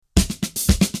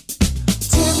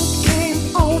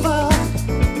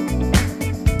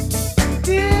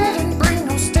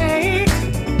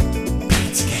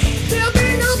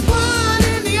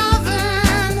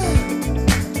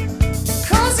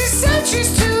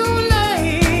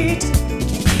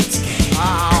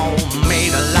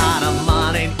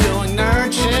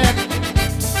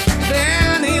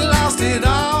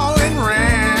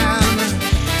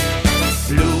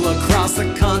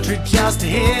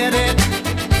just hit it.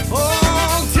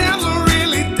 Oh, Tim's a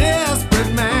really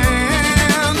desperate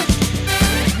man.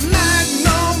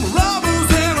 Magnum rubbers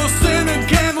and a scented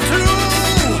candle too.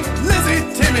 Lizzie,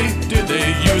 Timmy, did they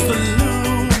use the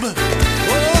lube?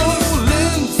 Oh,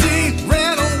 Lindsay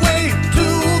ran away to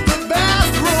the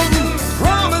bathroom,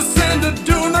 promising to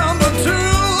do number two.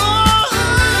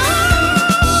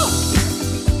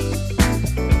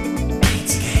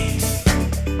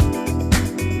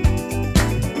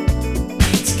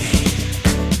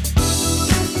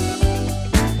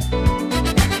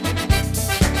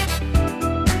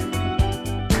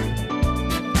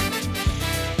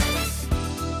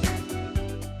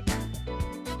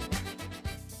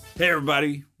 Hey,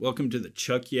 everybody. Welcome to the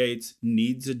Chuck Yates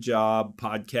Needs a Job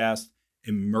podcast,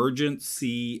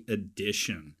 Emergency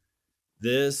Edition.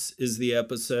 This is the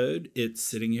episode. It's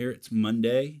sitting here. It's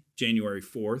Monday, January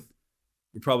 4th.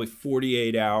 We're probably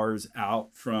 48 hours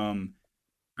out from...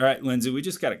 All right, Lindsay, we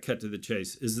just got to cut to the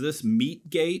chase. Is this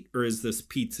Meatgate or is this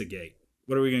Pizzagate?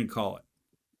 What are we going to call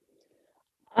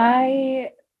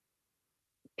it?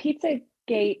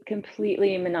 Pizzagate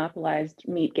completely monopolized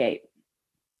Meatgate.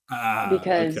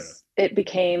 Okay. It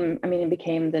became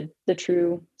the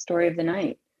true story of the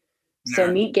night. So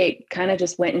Meatgate kind of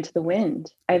just went into the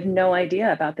wind. I have no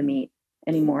idea about the meat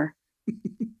anymore.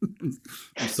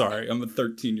 I'm sorry. I'm a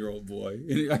 13-year-old boy.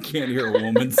 I can't hear a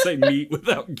woman say meat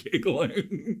without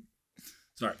giggling.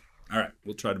 Sorry. All right.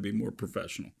 We'll try to be more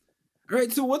professional. All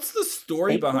right. So what's the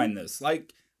story behind this?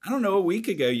 Like, I don't know, a week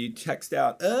ago you text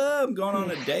out, I'm going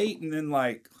on a date. And then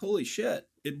like, holy shit,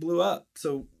 it blew up.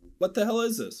 So what the hell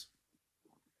is this?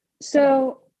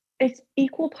 So it's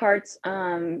equal parts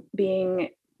being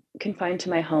confined to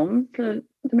my home for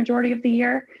the majority of the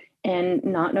year and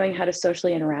not knowing how to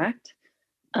socially interact.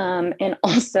 And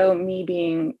also me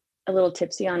being a little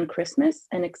tipsy on Christmas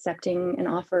and accepting an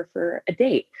offer for a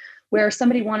date where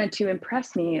somebody wanted to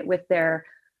impress me with their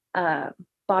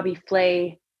Bobby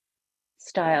Flay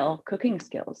style cooking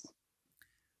skills.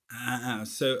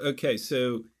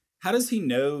 So how does he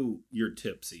know you're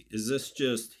tipsy? Is this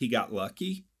just he got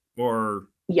lucky or?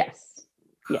 Yes.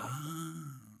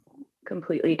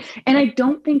 Completely. And I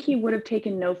don't think he would have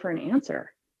taken no for an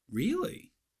answer.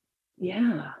 Really?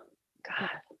 Yeah. God.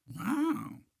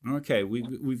 Wow. Okay,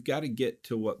 we've got to get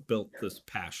to what built this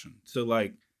passion. So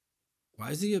like,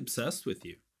 why is he obsessed with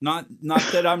you? Not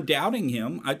that I'm doubting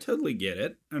him. I totally get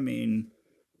it. I mean,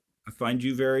 I find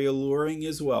you very alluring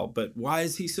as well, but why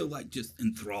is he so like just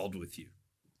enthralled with you?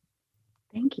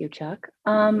 Thank you, Chuck.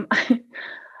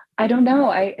 I don't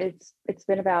know. It's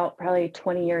been about probably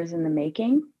 20 years in the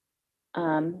making.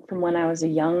 From when I was a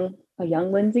young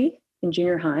Lindsay in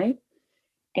junior high,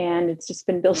 and it's just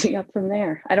been building up from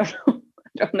there. I don't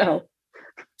know.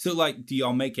 So like, do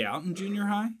y'all make out in junior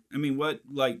high? I mean, what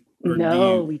like?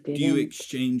 No, we didn't. Do you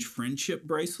exchange friendship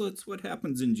bracelets? What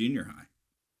happens in junior high?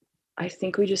 I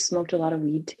think we just smoked a lot of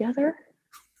weed together.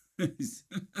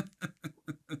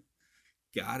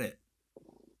 Got it.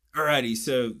 Alrighty,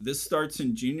 so this starts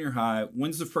in junior high.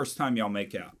 When's the first time y'all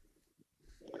make out?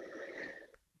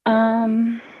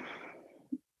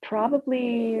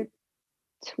 Probably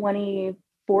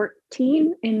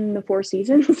 2014 in the Four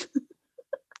Seasons.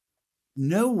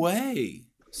 No way.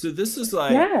 So this is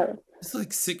like it's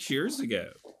like 6 years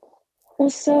ago. Well,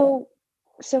 so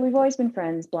we've always been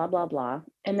friends, blah blah blah.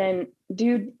 And then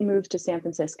dude moves to San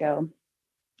Francisco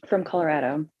from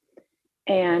Colorado.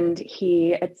 And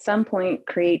he, at some point,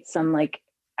 creates some, like,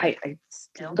 I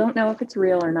still don't know if it's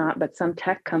real or not, but some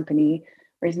tech company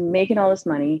where he's making all this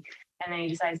money. And then he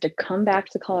decides to come back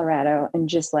to Colorado and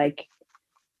just, like,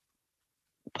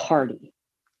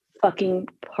 fucking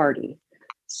party.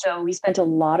 So we spent a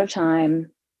lot of time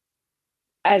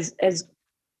as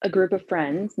a group of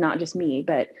friends, not just me,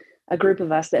 but a group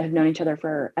of us that have known each other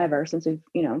forever since we've,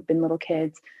 been little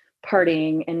kids,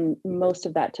 partying, and most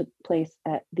of that took place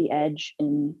at the Edge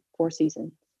in Four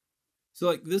Seasons. So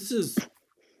like, this is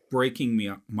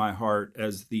breaking my heart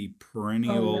as the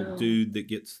perennial dude that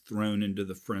gets thrown into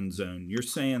the friend zone. You're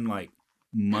saying like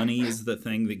money is the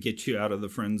thing that gets you out of the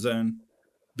friend zone?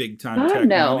 Big time tech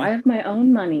no, money? I have my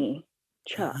own money,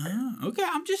 Chuck. Okay,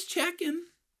 I'm just checking.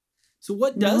 So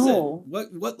what does it?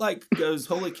 What like goes,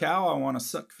 holy cow, I want to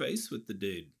suck face with the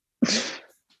dude?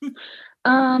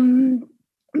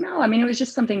 No, I mean, it was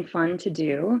just something fun to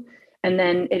do. And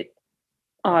then it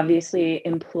obviously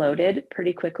imploded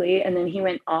pretty quickly. And then he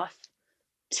went off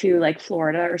to like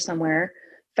Florida or somewhere.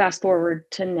 Fast forward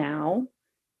to now.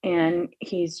 And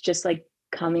he's just like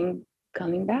coming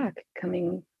back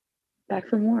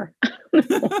for more.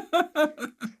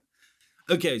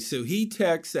 Okay, so he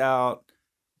texts out,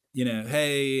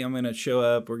 hey, I'm going to show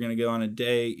up. We're going to go on a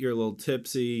date. You're a little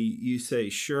tipsy. You say,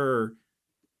 sure.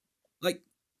 Like,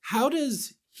 how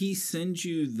does he send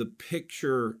you the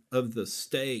picture of the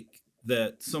steak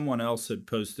that someone else had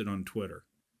posted on Twitter?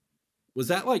 Was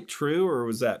that like true, or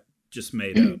was that just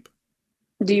made up?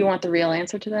 Do you want the real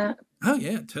answer to that? Oh,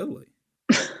 yeah, totally.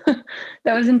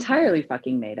 That was entirely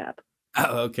fucking made up.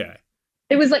 Oh, okay.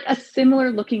 It was like a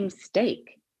similar looking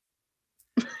steak.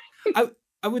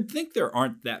 I would think there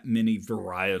aren't that many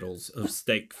varietals of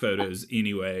steak photos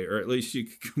anyway, or at least you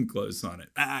could come close on it.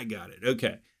 I got it.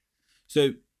 Okay.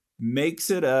 So makes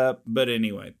it up, but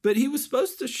anyway. But he was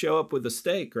supposed to show up with a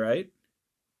steak, right?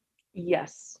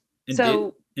 Yes. And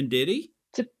so did he?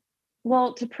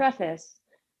 To preface,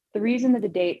 the reason that the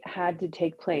date had to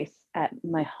take place at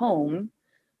my home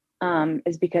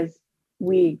is because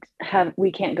we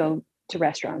can't go to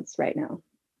restaurants right now.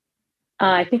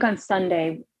 I think on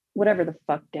Sunday, whatever the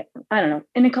fuck day, I don't know,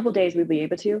 in a couple days we'd be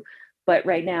able to, but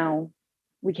right now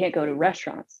we can't go to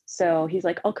restaurants. So he's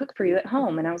like, I'll cook for you at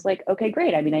home. And I was like, okay,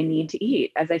 great. I mean, I need to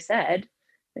eat. As I said,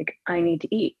 like, I need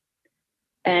to eat.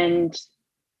 And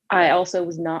I also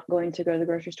was not going to go to the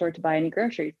grocery store to buy any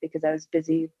groceries because I was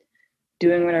busy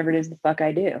doing whatever it is the fuck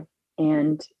I do.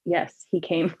 And yes, he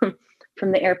came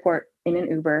from the airport in an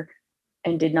Uber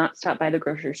and did not stop by the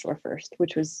grocery store first,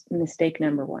 which was mistake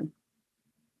number one.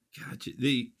 Gotcha.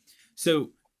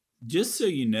 So just so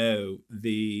you know,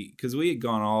 because we had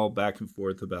gone all back and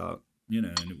forth about, and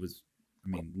it was, I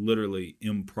mean, literally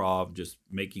improv, just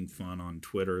making fun on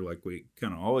Twitter like we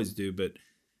kind of always do. But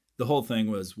the whole thing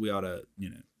was we ought to,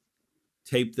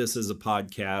 tape this as a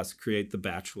podcast, create the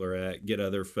Bachelorette, get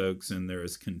other folks in there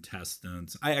as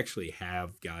contestants. I actually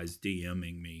have guys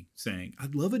DMing me saying,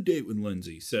 I'd love a date with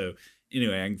Lindsay. So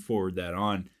anyway, I can forward that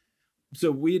on.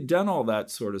 So we had done all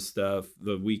that sort of stuff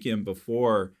the weekend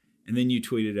before. And then you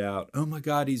tweeted out, oh my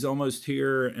God, he's almost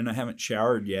here and I haven't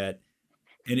showered yet.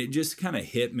 And it just kind of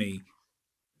hit me.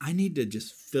 I need to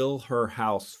just fill her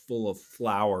house full of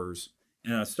flowers.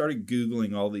 And I started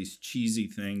Googling all these cheesy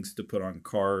things to put on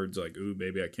cards, like, ooh,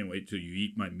 baby, I can't wait till you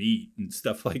eat my meat and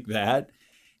stuff like that.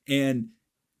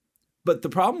 But the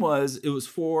problem was it was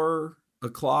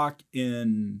 4:00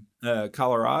 in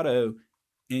Colorado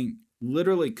and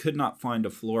literally could not find a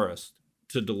florist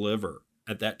to deliver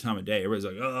at that time of day. Everybody's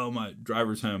like, oh, my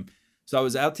driver's home. So I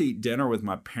was out to eat dinner with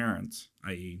my parents,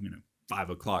 i.e.,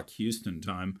 5:00 Houston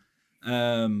time.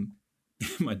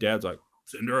 My dad's like,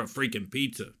 send her a freaking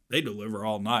pizza. They deliver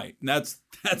all night. And that's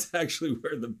actually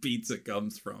where the pizza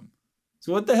comes from.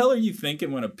 So what the hell are you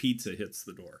thinking when a pizza hits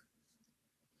the door?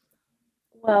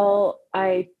 Well,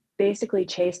 I basically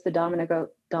chased the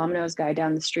Domino's guy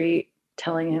down the street,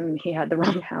 telling him he had the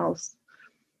wrong house.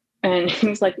 And he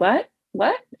was like, what?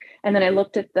 And then I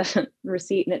looked at the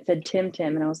receipt and it said Tim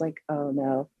Tim. And I was like, oh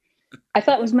no. I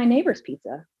thought it was my neighbor's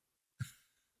pizza.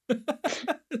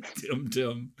 Tim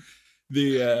Tim.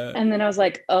 And then I was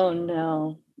like, oh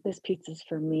no, this pizza's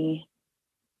for me.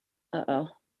 Uh-oh.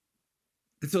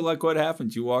 So like what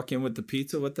happens? You walk in with the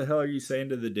pizza. What the hell are you saying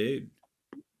to the dude?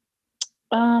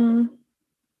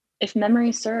 If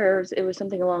memory serves, it was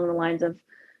something along the lines of,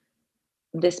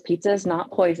 this pizza is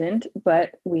not poisoned,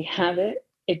 but we have it.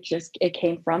 It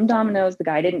came from Domino's. The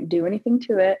guy didn't do anything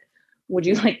to it. Would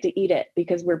you like to eat it?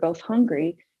 Because we're both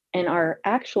hungry and our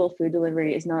actual food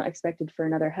delivery is not expected for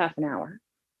another half an hour.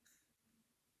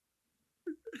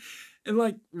 And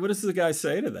like, what does the guy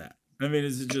say to that? I mean,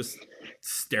 is it just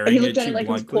staring he looked at it you like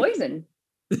blankly? it was poison.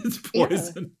 It's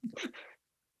poison. Yeah.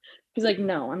 He's like,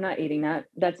 no, I'm not eating that.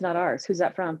 That's not ours. Who's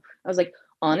that from? I was like,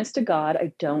 honest to God,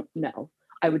 I don't know.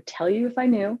 I would tell you if I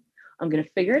knew. I'm going to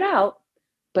figure it out,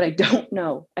 but I don't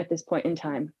know at this point in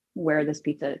time where this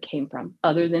pizza came from,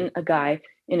 other than a guy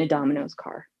in a Domino's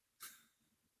car.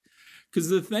 Because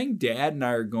the thing Dad and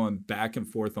I are going back and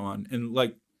forth on, and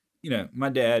like, my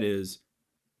dad is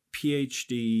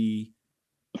PhD,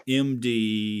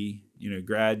 MD,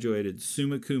 graduated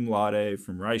summa cum laude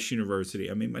from Rice University.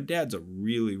 I mean, my dad's a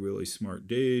really, really smart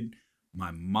dude.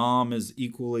 My mom is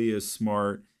equally as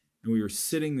smart. And we were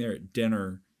sitting there at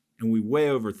dinner and we way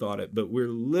overthought it, but we're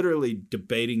literally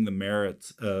debating the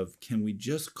merits of, can we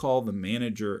just call the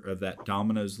manager of that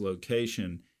Domino's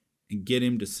location and get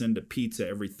him to send a pizza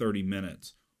every 30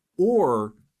 minutes?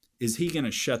 Or is he going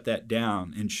to shut that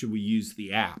down, and should we use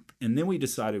the app? And then we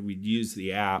decided we'd use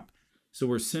the app. So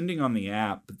we're sending on the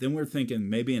app, but then we're thinking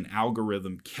maybe an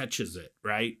algorithm catches it,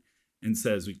 right? And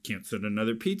says we can't send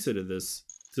another pizza to this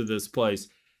place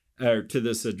or to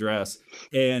this address.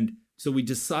 And so we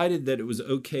decided that it was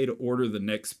okay to order the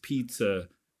next pizza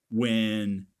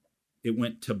when it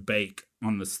went to bake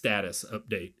on the status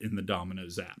update in the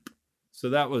Domino's app. So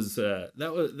that was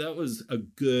a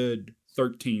good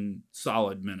 13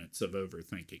 solid minutes of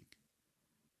overthinking.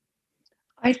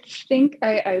 I think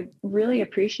I really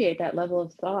appreciate that level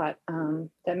of thought.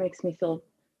 That makes me feel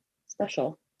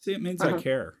special. See, it means I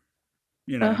care.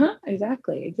 You know.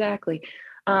 Exactly.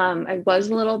 I was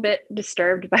a little bit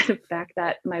disturbed by the fact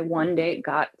that my one date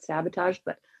got sabotaged,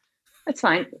 but that's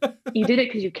fine. You did it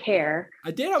because you care.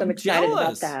 I did. So I'm excited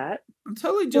jealous. about that. I'm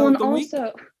totally jealous.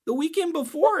 Well, the weekend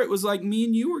before, it was like me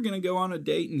and you were going to go on a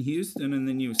date in Houston, and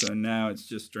then you said, "No, it's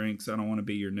just drinks. I don't want to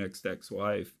be your next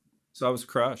ex-wife." So I was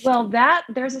crushed. Well,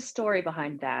 there's a story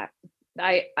behind that.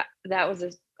 That was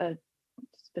a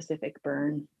specific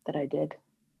burn that I did.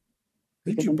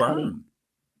 Who'd you burn?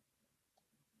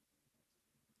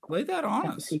 Lay that on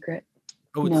us. Secret.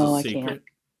 Oh, it's a secret? I can't.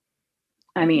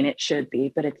 I mean, it should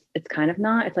be, but it's kind of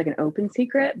not. It's like an open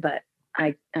secret, but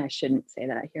I shouldn't say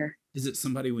that here. Is it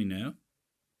somebody we know?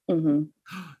 Mm-hmm.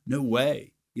 No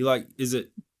way. Is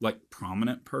it like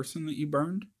prominent person that you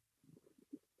burned?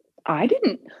 I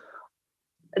didn't.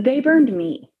 They burned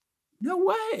me. No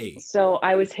way. So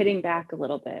I was hitting back a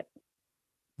little bit.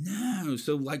 No.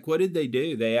 So what did they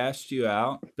do? They asked you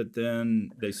out, but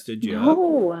then they stood you up?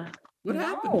 What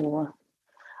happened?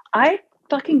 I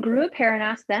fucking grew a pair and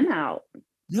asked them out.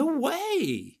 No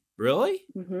way. Really?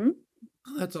 Mm-hmm.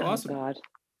 Oh, that's awesome. God.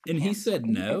 And he said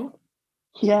no?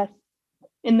 Yes.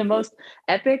 In the most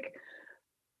epic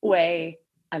way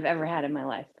I've ever had in my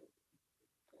life.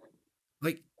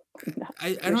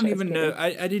 I don't even know.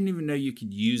 I didn't even know you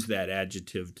could use that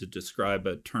adjective to describe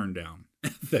a turn down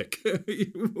ethic.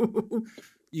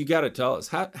 You got to tell us.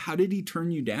 How did he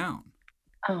turn you down?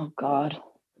 Oh, God.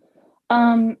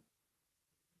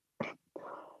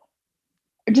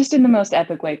 Just in the most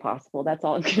epic way possible. That's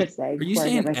all I'm going to say. Are you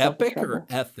saying epic or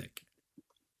ethic?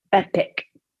 Epic.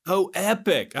 Oh,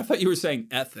 epic. I thought you were saying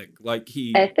ethic.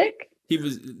 Ethic? He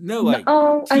was, no, like.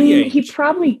 Oh, I mean, he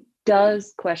probably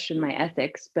does question my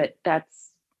ethics, but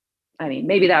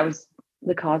maybe that was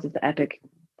the cause of the epic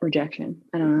rejection.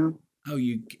 I don't know. Oh,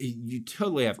 you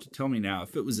totally have to tell me now.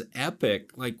 If it was epic,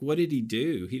 what did he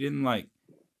do? He didn't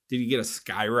did he get a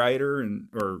skywriter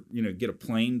or get a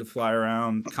plane to fly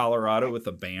around Colorado with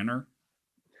a banner?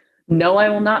 No, I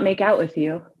will not make out with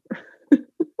you.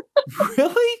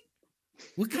 Really?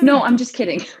 I'm just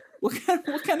kidding. What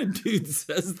kind of dude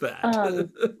says that?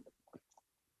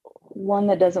 One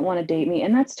that doesn't want to date me,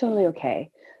 and that's totally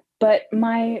okay. But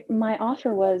my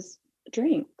offer was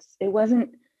drinks. It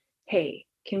wasn't, hey,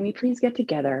 can we please get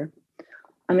together?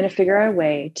 I'm going to figure out a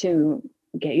way to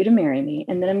get you to marry me,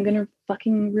 and then I'm going to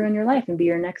fucking ruin your life and be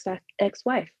your next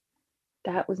ex-wife.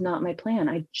 That was not my plan.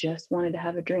 I just wanted to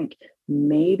have a drink,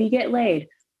 maybe get laid.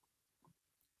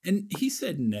 And he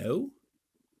said no?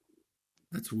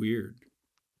 That's weird.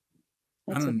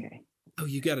 That's okay. Oh,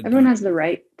 you got to. Everyone has the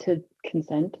right to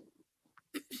consent.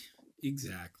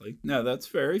 Exactly. No, that's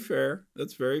very fair.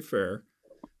 That's very fair.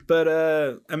 But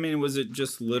was it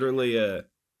just literally a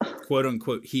quote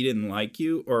unquote he didn't like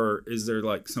you, or is there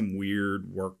some weird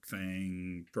work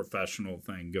thing, professional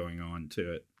thing going on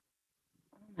to it?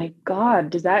 Oh my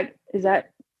God, is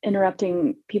that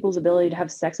interrupting people's ability to have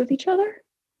sex with each other?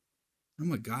 Oh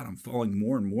my God, I'm falling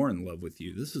more and more in love with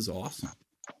you. This is awesome.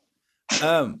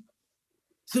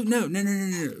 So no.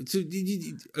 So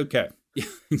okay. Yeah,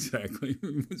 exactly.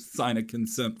 Sign a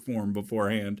consent form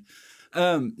beforehand.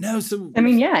 No, so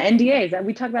NDAs.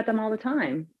 We talk about them all the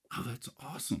time. Oh, that's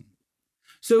awesome.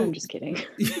 So I'm just kidding.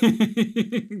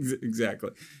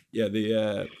 Exactly.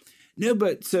 Yeah. No,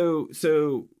 but so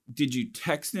did you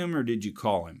text him or did you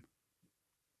call him?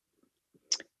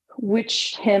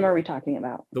 Which him are we talking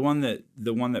about? The one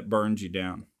that burned you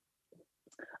down.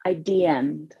 I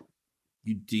DM'd.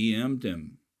 You DM'd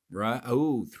him, right?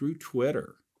 Oh, through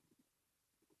Twitter.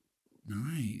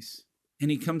 Nice. And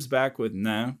he comes back with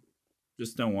no,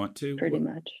 just don't want to. Pretty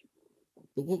much.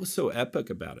 But what was so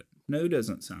epic about it? No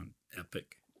doesn't sound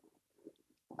epic.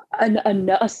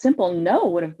 A simple no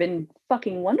would have been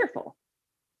fucking wonderful.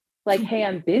 Hey,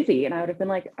 I'm busy, and I would have been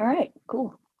like, all right,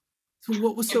 cool. So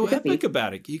what was so epic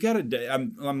about it? You got to.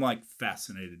 I'm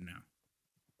fascinated now.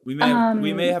 We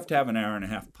may have to have an hour and a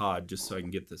half pod just so I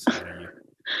can get this out of you.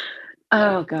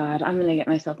 Oh God, I'm gonna get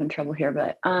myself in trouble here,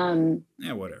 but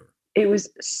yeah, whatever. It was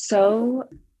so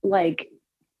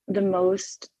the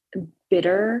most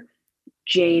bitter,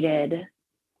 jaded,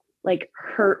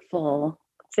 hurtful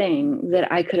thing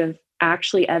that I could have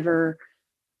actually ever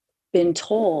been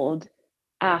told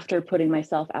after putting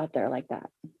myself out there like that.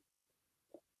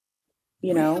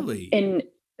 Really? And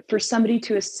for somebody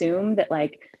to assume that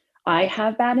I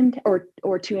have bad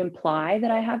or to imply that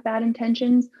I have bad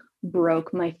intentions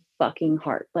broke my fucking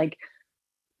heart.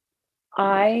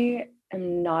 I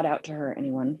am not out to hurt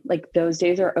anyone. Like those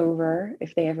days are over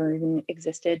if they ever even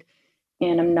existed.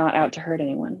 And I'm not out to hurt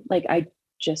anyone. Like I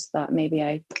just thought maybe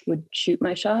I would shoot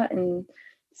my shot and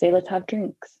say, let's have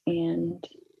drinks. And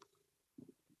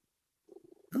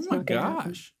Oh it's my not gonna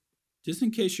happen. gosh. Just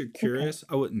in case you're curious,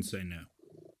 I wouldn't say no.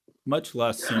 Much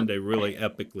less send a really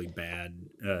epically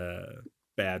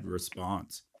bad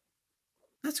response.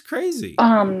 That's crazy.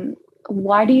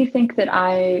 Why do you think that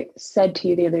I said to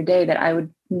you the other day that I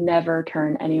would never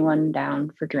turn anyone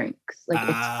down for drinks? Like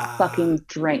it's fucking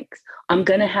drinks. I'm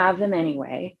gonna have them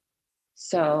anyway.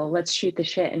 So let's shoot the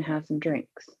shit and have some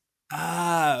drinks.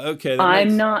 Okay.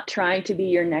 I'm not trying to be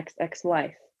your next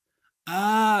ex-wife.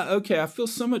 Okay. I feel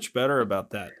so much better about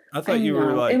that. I thought you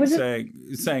were like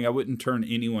saying I wouldn't turn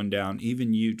anyone down,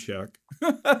 even you, Chuck.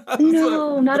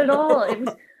 No, not at all. It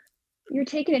was you're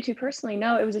taking it too personally.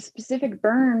 No, it was a specific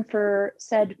burn for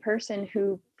said person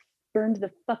who burned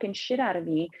the fucking shit out of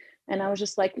me. And I was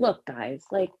just like, look, guys,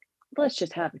 like, let's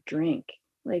just have a drink.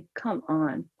 Like, come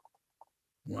on.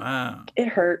 Wow. It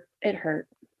hurt. It hurt.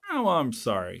 Oh, well, I'm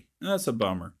sorry. That's a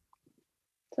bummer.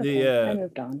 It's okay. I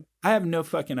moved on. I have no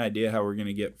fucking idea how we're going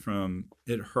to get from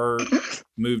it hurt,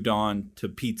 moved on to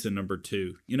pizza number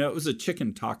 2. You know, it was a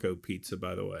chicken taco pizza,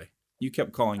 by the way. You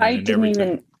kept calling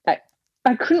it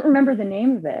I couldn't remember the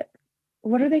name of it.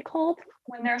 What are they called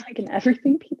when they're like an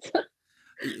everything pizza?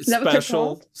 Is that what they're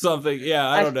called? Something. Yeah,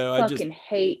 I don't know. I fucking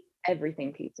hate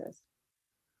everything pizzas.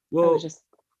 Well,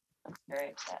 I'm very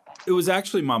upset by that. It was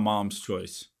actually my mom's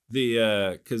choice.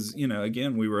 Because, you know,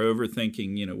 again, we were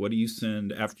overthinking, you know, what do you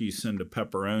send after you send a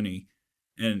pepperoni?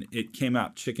 And it came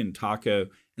out chicken taco.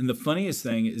 And the funniest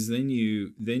thing is then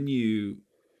you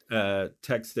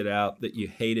texted out that you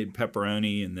hated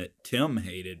pepperoni and that Tim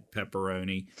hated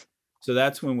pepperoni. So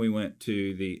that's when we went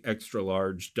to the extra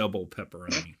large double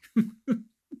pepperoni.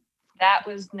 That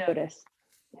was noticed.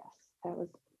 Yes, that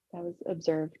was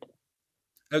observed.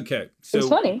 Okay. So it was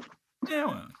funny. Yeah,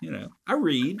 well, you know, I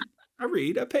read,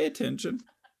 I pay attention.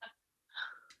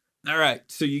 All right.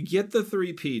 So you get the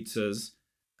 3 pizzas.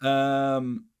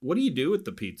 What do you do with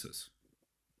the pizzas?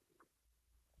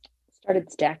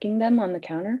 Started stacking them on the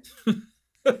counter.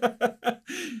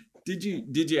 Did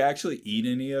you actually eat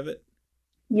any of it?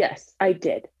 Yes, I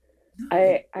did.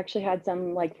 I actually had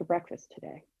some like for breakfast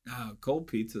today. Oh, cold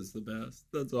pizza's the best.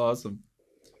 That's awesome.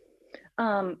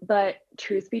 But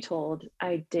truth be told,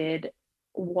 I did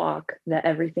walk the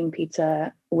Everything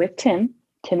Pizza with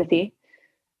Timothy,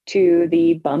 to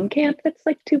the bum camp that's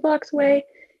like 2 blocks away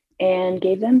and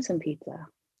gave them some pizza.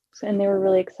 And they were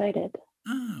really excited.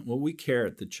 Well, we care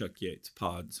at the Chuck Yates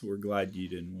pod, so we're glad you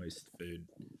didn't waste food.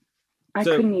 I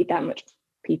couldn't eat that much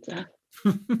pizza.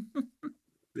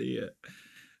 That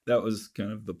was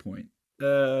kind of the point.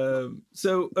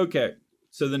 Okay.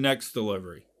 So the next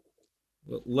delivery.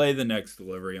 Lay the next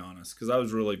delivery on us, because I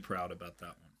was really proud about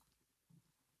that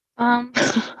one.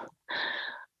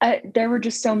 There were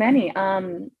just so many.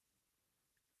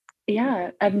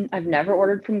 Yeah, I've never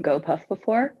ordered from GoPuff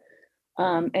before.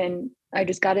 And I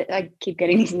just got it. I keep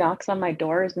getting these knocks on my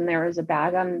doors, and there was a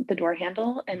bag on the door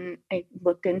handle, and I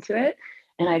looked into it,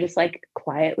 and I just like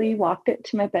quietly walked it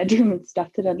to my bedroom and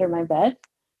stuffed it under my bed.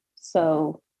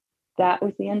 So that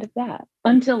was the end of that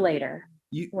until later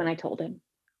when I told him.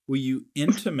 Well, you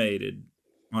intimated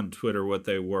on Twitter what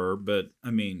they were, but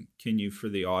I mean, can you, for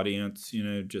the audience, you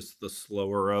know, just the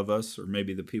slower of us, or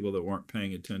maybe the people that weren't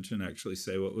paying attention, actually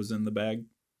say what was in the bag?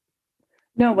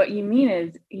 No, what you mean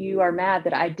is you are mad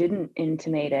that I didn't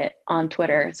intimate it on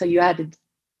Twitter. So you had to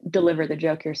deliver the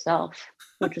joke yourself,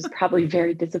 which was probably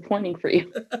very disappointing for you.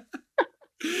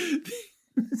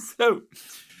 So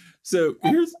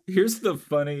here's the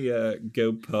funny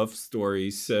GoPuff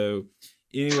story. So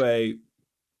anyway,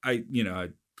 I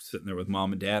sitting there with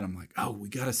mom and dad. I'm like, oh, we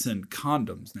got to send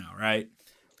condoms now, right?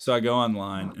 So I go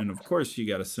online, and of course you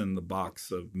got to send the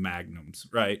box of Magnums,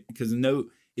 right? Because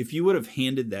if you would have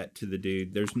handed that to the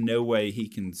dude, there's no way he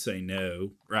can say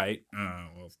no, right?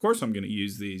 Well, of course I'm going to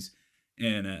use these.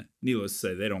 And needless to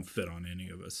say, they don't fit on any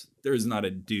of us. There's not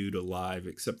a dude alive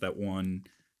except that one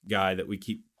guy that we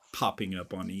keep popping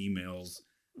up on emails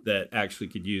that actually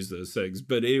could use those things.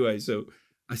 But anyway, so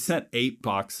I sent 8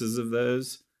 boxes of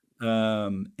those.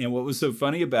 And what was so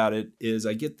funny about it is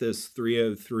I get this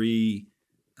 303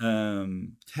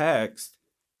 text.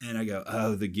 And I go,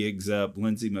 oh, the gig's up.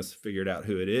 Lindsay must have figured out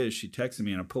who it is. She texted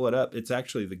me, and I pull it up. It's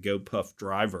actually the GoPuff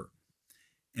driver.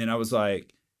 And I was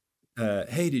like,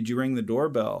 hey, did you ring the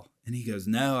doorbell? And he goes,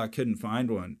 no, I couldn't find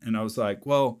one. And I was like,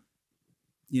 well,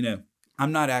 you know,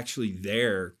 I'm not actually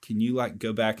there. Can you like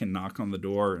go back and knock on the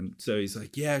door? And so he's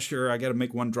like, yeah, sure. I got to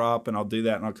make one drop, and I'll do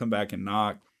that, and I'll come back and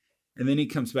knock. And then he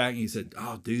comes back and he said,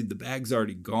 "Oh, dude, the bag's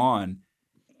already gone."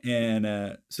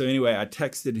 And so anyway, I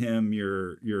texted him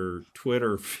your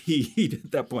Twitter feed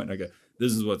at that point. I go,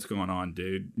 "This is what's going on,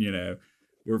 dude.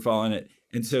 We're following it."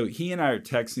 And so he and I are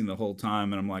texting the whole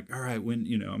time. And I'm like, "All right, when,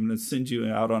 I'm going to send you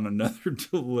out on another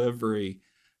delivery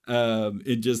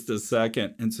in just a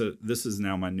second." And so this is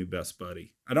now my new best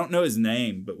buddy. I don't know his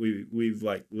name, but we've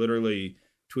like literally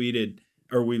tweeted,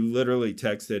 or we literally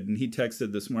texted, and he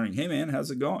texted this morning, "Hey man, how's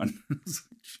it going?" I was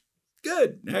like,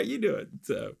 "Good. How you doing?"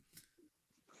 So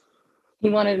He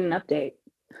wanted an update.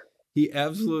 he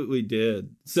absolutely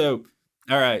did. So,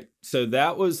 all right. So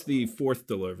that was the fourth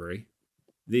delivery.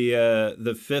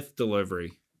 The fifth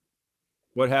delivery.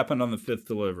 What happened on the fifth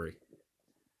delivery?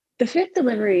 The fifth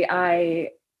delivery, I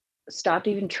stopped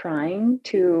even trying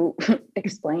to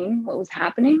explain what was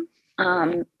happening.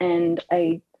 And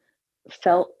I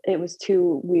felt it was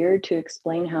too weird to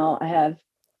explain how I have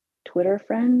Twitter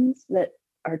friends that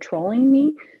are trolling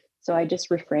me. So I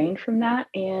just refrained from that,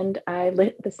 and I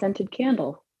lit the scented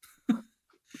candle.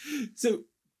 So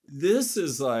this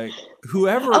is like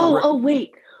whoever.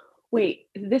 Wait.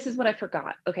 This is what I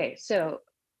forgot. Okay, so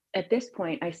at this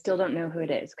point, I still don't know who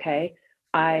it is. Okay,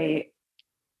 I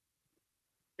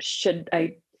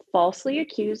falsely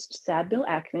accused Sad Bill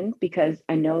Ackman because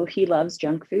I know he loves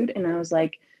junk food, and I was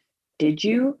like, "Did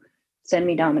you send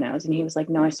me Domino's?" And he was like,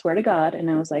 "No, I swear to God." And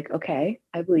I was like, "Okay,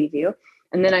 I believe you."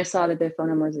 And then I saw that their phone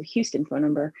number was a Houston phone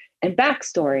number. And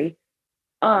backstory,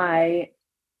 I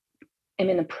am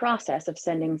in the process of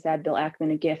sending Sad Bill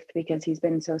Ackman a gift because he's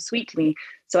been so sweet to me.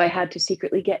 So I had to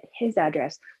secretly get his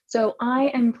address. So I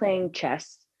am playing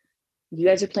chess. You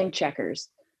guys are playing checkers.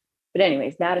 But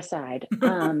anyways, that aside.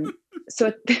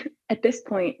 So at this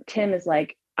point, Tim is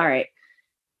like, "All right,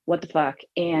 what the fuck?"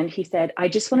 And he said, "I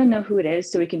just want to know who it is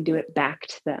so we can do it back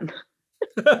to them."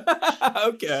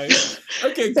 Okay.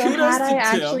 So Kudos had I to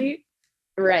actually,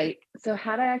 right. So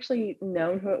had I actually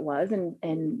known who it was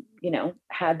and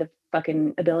had the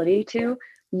fucking ability to,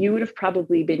 you would have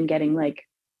probably been getting like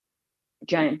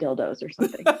giant dildos or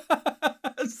something.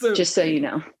 So, Just so you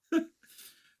know.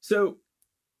 So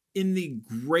in the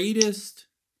greatest,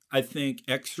 I think,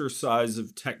 exercise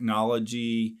of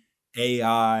technology,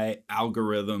 AI,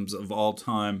 algorithms of all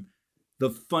time, the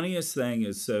funniest thing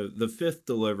is, so the fifth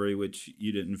delivery, which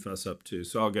you didn't fess up to,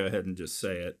 so I'll go ahead and just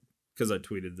say it because I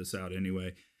tweeted this out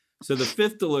anyway. So the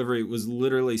fifth delivery was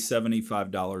literally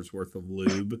 $75 worth of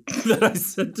lube that I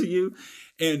sent to you.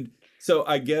 And so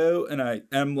I go and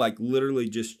I'm like literally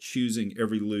just choosing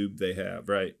every lube they have,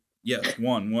 right? Yes,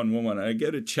 one. And I go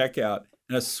to checkout,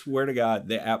 and I swear to God,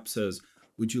 the app says,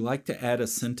 "Would you like to add a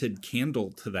scented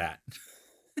candle to that?"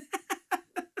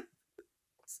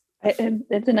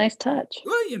 It's a nice touch.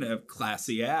 Well,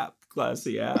 classy app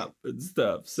and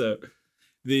stuff. So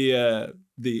the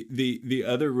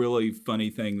other really funny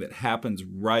thing that happens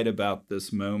right about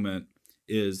this moment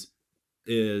is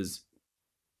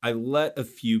I let a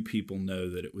few people know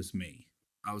that it was me.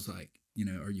 I was like,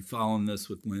 "Are you following this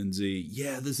with Lindsay?"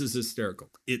 "Yeah, this is hysterical.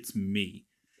 It's me."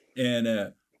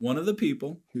 And one of the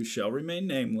people, who shall remain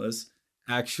nameless,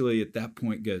 actually at that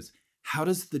point goes, "How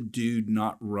does the dude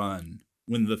not run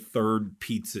when the third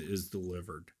pizza is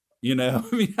delivered?" I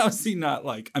mean, how's he not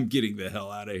like, "I'm getting the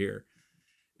hell out of here"?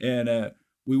 And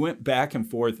we went back and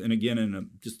forth. And again,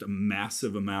 in just a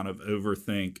massive amount of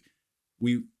overthink,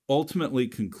 we ultimately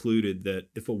concluded that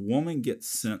if a woman gets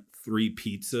sent 3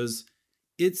 pizzas,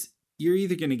 you're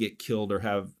either going to get killed or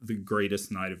have the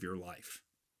greatest night of your life.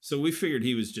 So we figured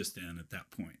he was just in at that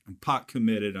point. I'm pot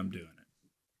committed. I'm doing it.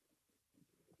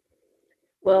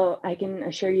 Well, I can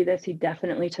assure you this, he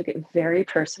definitely took it very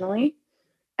personally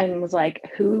and was like,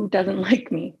 "Who doesn't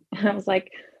like me?" And I was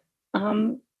like,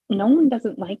 no one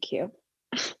doesn't like you.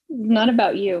 It's not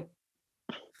about you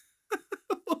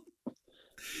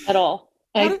at all.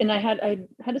 I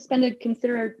had to spend a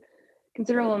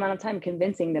considerable amount of time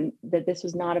convincing them that this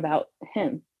was not about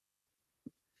him.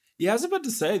 Yeah, I was about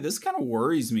to say, this kind of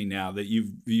worries me now that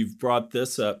you've brought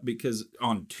this up, because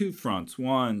on 2 fronts.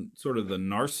 One, sort of the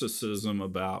narcissism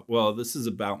about, well, this is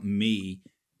about me,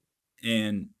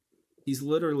 and he's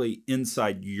literally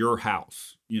inside your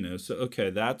house, So okay,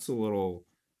 that's a little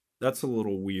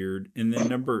weird. And then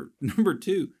number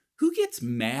 2, who gets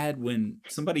mad when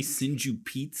somebody sends you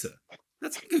pizza?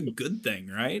 That's like a good thing,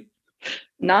 right?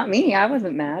 Not me. I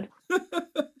wasn't mad.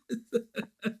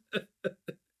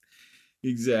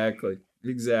 Exactly.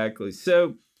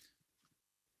 So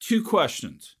 2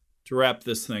 questions to wrap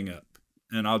this thing up.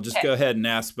 And I'll just go ahead and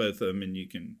ask both of them, and you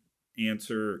can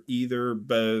answer either,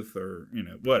 both, or,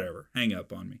 whatever. Hang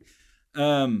up on me.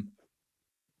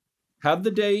 How'd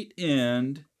the date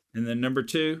end? And then number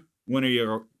 2, When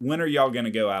are y'all going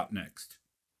to go out next?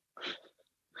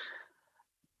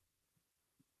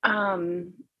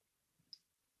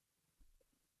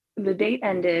 The date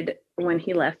ended when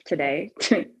he left today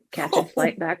to catch a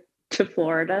flight back to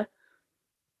Florida.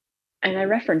 And I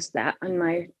referenced that on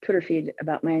my Twitter feed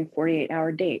about my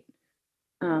 48-hour date.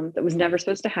 That was never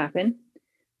supposed to happen,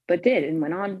 but did, and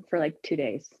went on for like 2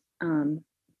 days. And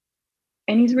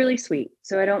he's really sweet,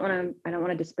 so I don't want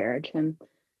to disparage him.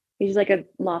 He's like a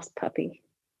lost puppy.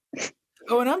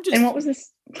 Oh, and And what was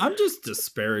this? I'm just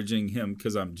disparaging him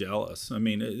because I'm jealous. I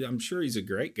mean, I'm sure he's a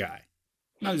great guy.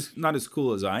 Not as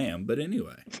cool as I am, but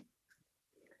anyway.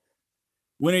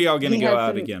 When are y'all going to go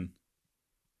out again?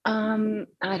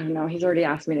 I don't know. He's already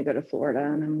asked me to go to Florida,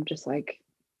 and I'm just like,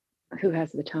 who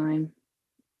has the time?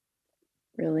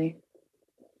 Really?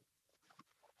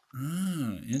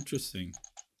 Ah, interesting.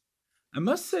 I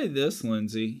must say this,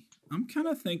 Lindsay. I'm kind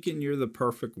of thinking you're the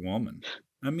perfect woman.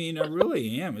 I mean, I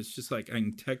really am. It's just like I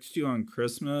can text you on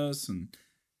Christmas and,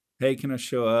 hey, can I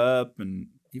show up? And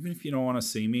even if you don't want to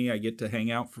see me, I get to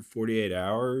hang out for 48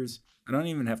 hours. I don't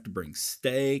even have to bring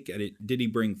steak. Did he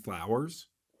bring flowers?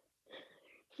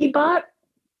 He bought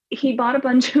a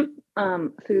bunch of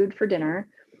food for dinner,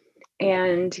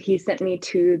 and he sent me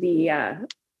to the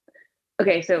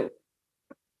okay, so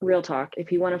real talk,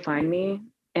 if you want to find me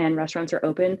and restaurants are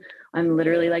open, I'm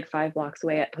literally like 5 blocks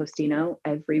away at Postino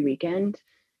every weekend.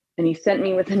 And he sent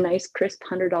me with a nice crisp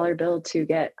 $100 bill to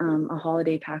get a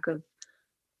holiday pack of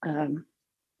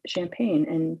champagne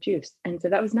and juice, and so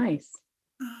that was nice.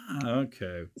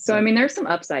 Okay. So I mean, there's some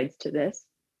upsides to this.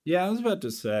 Yeah, I was about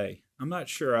to say, I'm not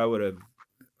sure I would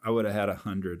have had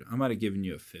 100. I might have given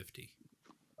you a 50.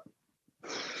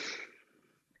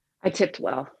 I tipped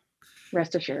well,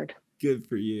 rest assured. Good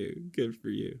for you. Good for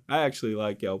you. I actually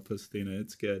like El Pastina.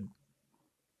 It's good.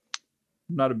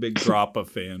 I'm not a big grappa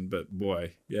fan, but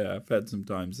boy, yeah, I've had some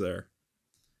times there.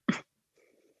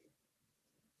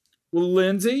 Well,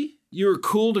 Lindsay, you were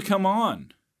cool to come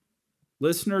on.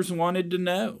 Listeners wanted to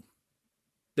know.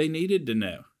 They needed to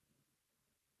know.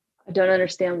 I don't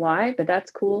understand why, but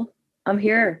that's cool. I'm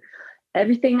here.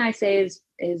 Everything I say is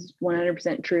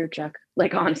 100% true, Chuck.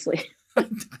 Like, honestly.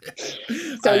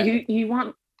 So you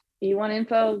want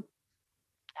info?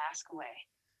 Ask away.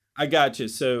 I got you.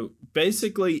 So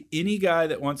basically, any guy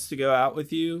that wants to go out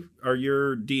with you, are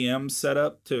your DMs set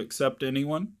up to accept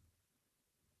anyone?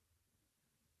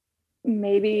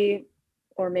 Maybe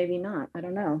or maybe not. I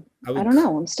don't know. I don't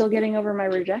know. I'm still getting over my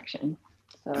rejection.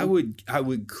 So. I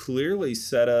would clearly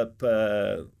set up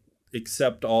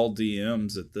accept all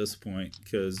DMs at this point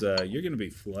because you're going to be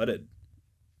flooded.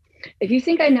 If you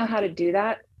think I know how to do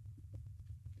that,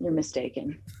 you're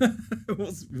mistaken.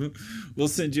 We'll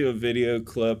send you a video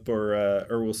clip or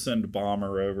we'll send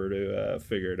Bomber over to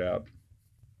figure it out.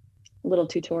 A little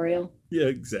tutorial. Yeah,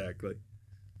 exactly.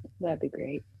 That'd be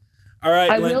great. All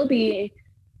right. I will be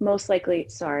most likely.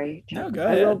 Sorry, Chuck. No, go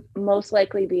ahead. I will most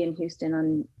likely be in Houston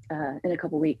in a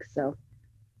couple weeks. So.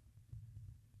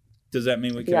 Does that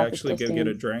mean we could actually go get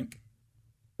a drink?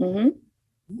 Mm-hmm.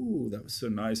 Ooh, that was so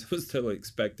nice. I was totally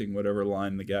expecting whatever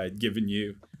line the guy had given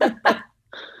you.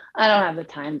 I don't have the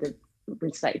time to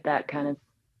recite that kind of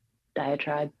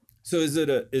diatribe. So is it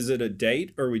a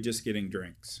date or are we just getting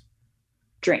drinks?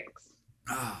 Drinks.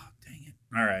 Ah, oh, dang it.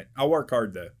 All right. I'll work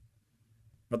hard though.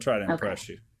 I'll try to impress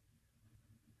you.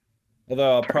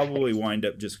 Although I'll probably wind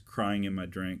up just crying in my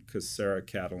drink because Sarah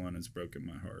Catalan has broken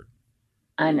my heart.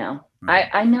 I know.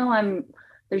 I know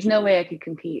there's no way I could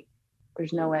compete.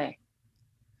 There's no way.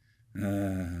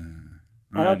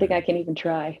 I don't think I can even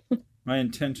try. My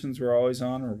intentions were always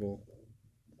honorable.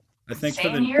 I think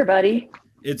Same here, buddy.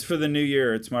 It's for the new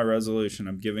year. It's my resolution.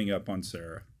 I'm giving up on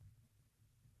Sarah.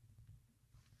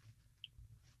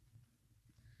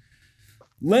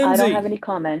 Lindsay, I don't have any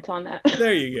comment on that.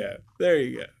 There you go. There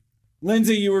you go.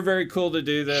 Lindsay, you were very cool to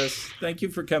do this. Thank you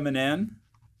for coming in.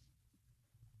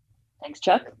 Thanks,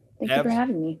 Chuck. Thank you for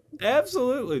having me.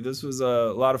 Absolutely. This was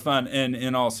a lot of fun. And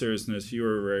in all seriousness, you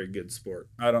were a very good sport.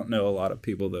 I don't know a lot of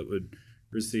people that would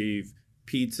receive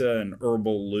pizza and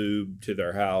herbal lube to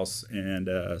their house and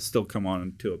still come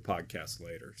on to a podcast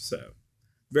later. So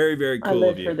very, very cool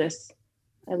of you.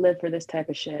 I live for this type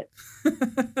of shit.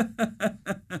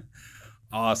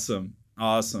 Awesome.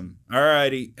 Awesome. All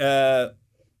righty.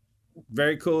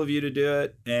 Very cool of you to do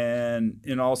it. And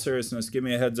in all seriousness, give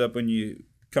me a heads up when you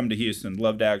come to Houston.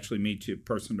 Love to actually meet you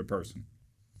person to person.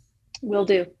 Will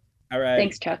do. All right.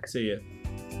 Thanks, Chuck. See you.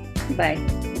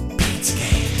 Bye.